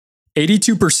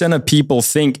82% of people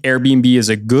think Airbnb is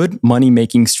a good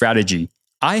money-making strategy.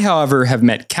 I, however, have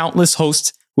met countless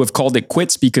hosts who have called it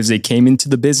quits because they came into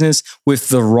the business with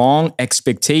the wrong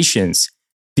expectations.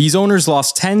 These owners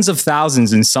lost tens of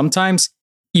thousands and sometimes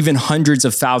even hundreds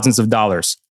of thousands of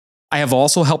dollars. I have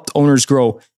also helped owners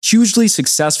grow hugely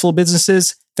successful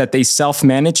businesses that they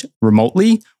self-manage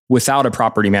remotely without a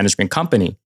property management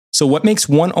company. So what makes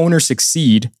one owner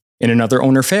succeed and another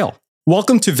owner fail?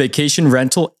 Welcome to Vacation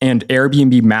Rental and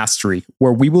Airbnb Mastery,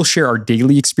 where we will share our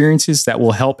daily experiences that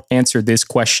will help answer this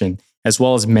question, as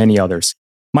well as many others.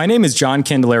 My name is John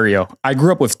Candelario. I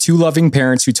grew up with two loving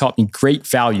parents who taught me great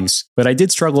values, but I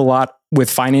did struggle a lot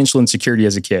with financial insecurity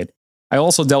as a kid. I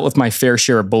also dealt with my fair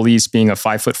share of bullies being a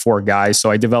 5'4" guy, so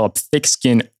I developed thick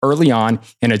skin early on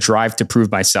and a drive to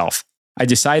prove myself. I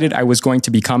decided I was going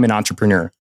to become an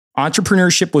entrepreneur.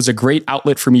 Entrepreneurship was a great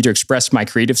outlet for me to express my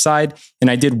creative side,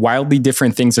 and I did wildly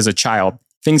different things as a child.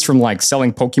 Things from like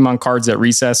selling Pokemon cards at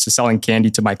recess to selling candy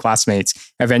to my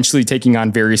classmates, eventually taking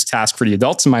on various tasks for the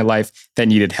adults in my life that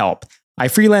needed help. I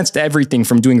freelanced everything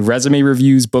from doing resume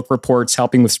reviews, book reports,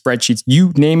 helping with spreadsheets,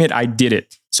 you name it, I did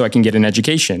it so I can get an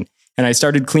education. And I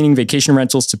started cleaning vacation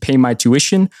rentals to pay my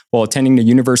tuition while attending the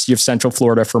University of Central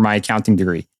Florida for my accounting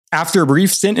degree. After a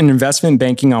brief stint in investment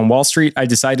banking on Wall Street, I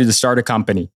decided to start a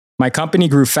company. My company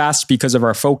grew fast because of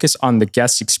our focus on the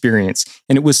guest experience,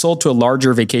 and it was sold to a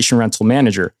larger vacation rental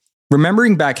manager.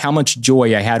 Remembering back how much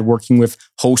joy I had working with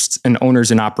hosts and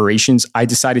owners in operations, I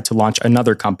decided to launch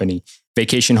another company,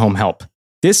 Vacation Home Help.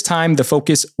 This time, the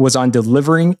focus was on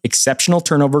delivering exceptional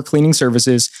turnover cleaning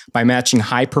services by matching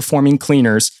high-performing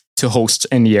cleaners to hosts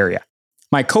in the area.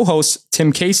 My co-host,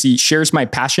 Tim Casey, shares my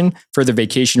passion for the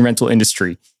vacation rental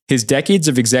industry. His decades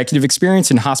of executive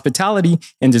experience in hospitality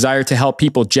and desire to help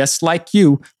people just like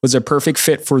you was a perfect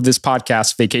fit for this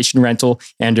podcast, Vacation Rental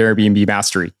and Airbnb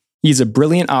Mastery. He's a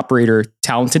brilliant operator,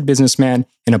 talented businessman,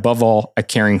 and above all, a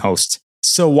caring host.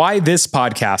 So why this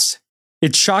podcast?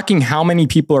 It's shocking how many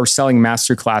people are selling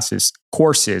masterclasses,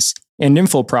 courses, and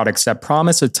info products that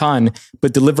promise a ton,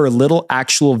 but deliver little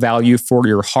actual value for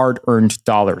your hard-earned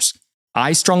dollars.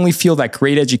 I strongly feel that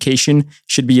great education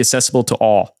should be accessible to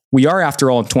all. We are, after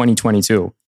all, in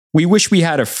 2022. We wish we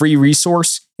had a free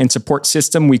resource and support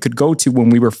system we could go to when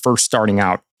we were first starting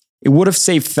out. It would have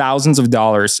saved thousands of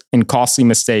dollars in costly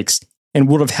mistakes and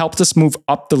would have helped us move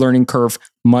up the learning curve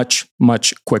much,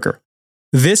 much quicker.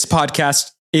 This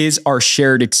podcast is our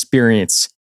shared experience,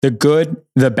 the good,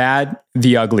 the bad,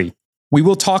 the ugly. We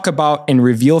will talk about and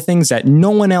reveal things that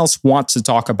no one else wants to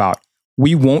talk about.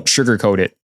 We won't sugarcoat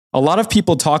it. A lot of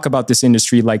people talk about this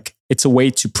industry like it's a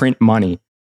way to print money.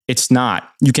 It's not.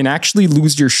 You can actually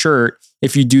lose your shirt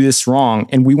if you do this wrong,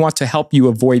 and we want to help you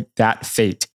avoid that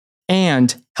fate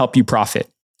and help you profit.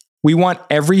 We want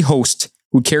every host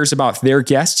who cares about their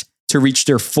guests to reach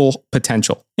their full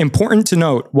potential. Important to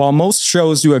note, while most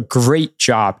shows do a great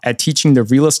job at teaching the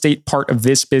real estate part of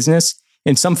this business,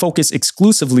 and some focus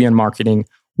exclusively on marketing,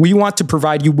 we want to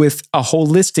provide you with a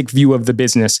holistic view of the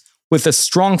business with a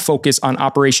strong focus on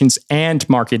operations and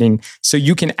marketing so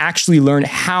you can actually learn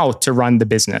how to run the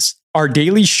business. Our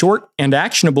daily short and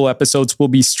actionable episodes will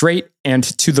be straight and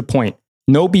to the point.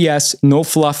 No BS, no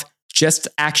fluff, just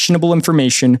actionable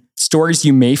information, stories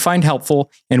you may find helpful,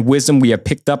 and wisdom we have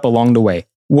picked up along the way.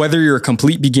 Whether you're a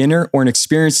complete beginner or an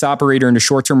experienced operator in the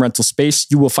short-term rental space,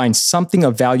 you will find something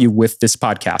of value with this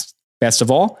podcast. Best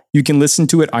of all, you can listen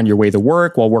to it on your way to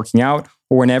work, while working out,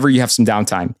 or whenever you have some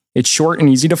downtime. Its short and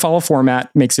easy to follow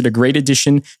format makes it a great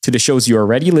addition to the shows you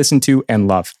already listen to and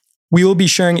love. We will be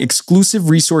sharing exclusive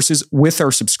resources with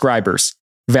our subscribers.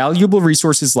 Valuable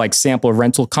resources like sample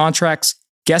rental contracts,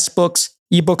 guest books,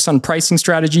 ebooks on pricing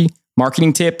strategy,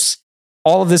 marketing tips.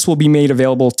 All of this will be made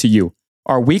available to you.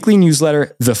 Our weekly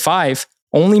newsletter, The Five,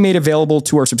 only made available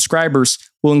to our subscribers,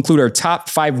 will include our top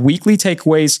 5 weekly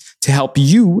takeaways to help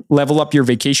you level up your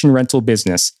vacation rental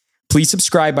business. Please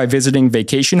subscribe by visiting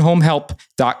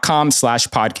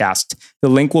vacationhomehelp.com/podcast. The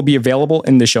link will be available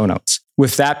in the show notes.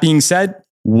 With that being said,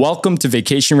 welcome to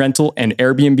Vacation Rental and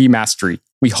Airbnb Mastery.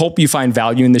 We hope you find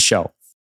value in the show.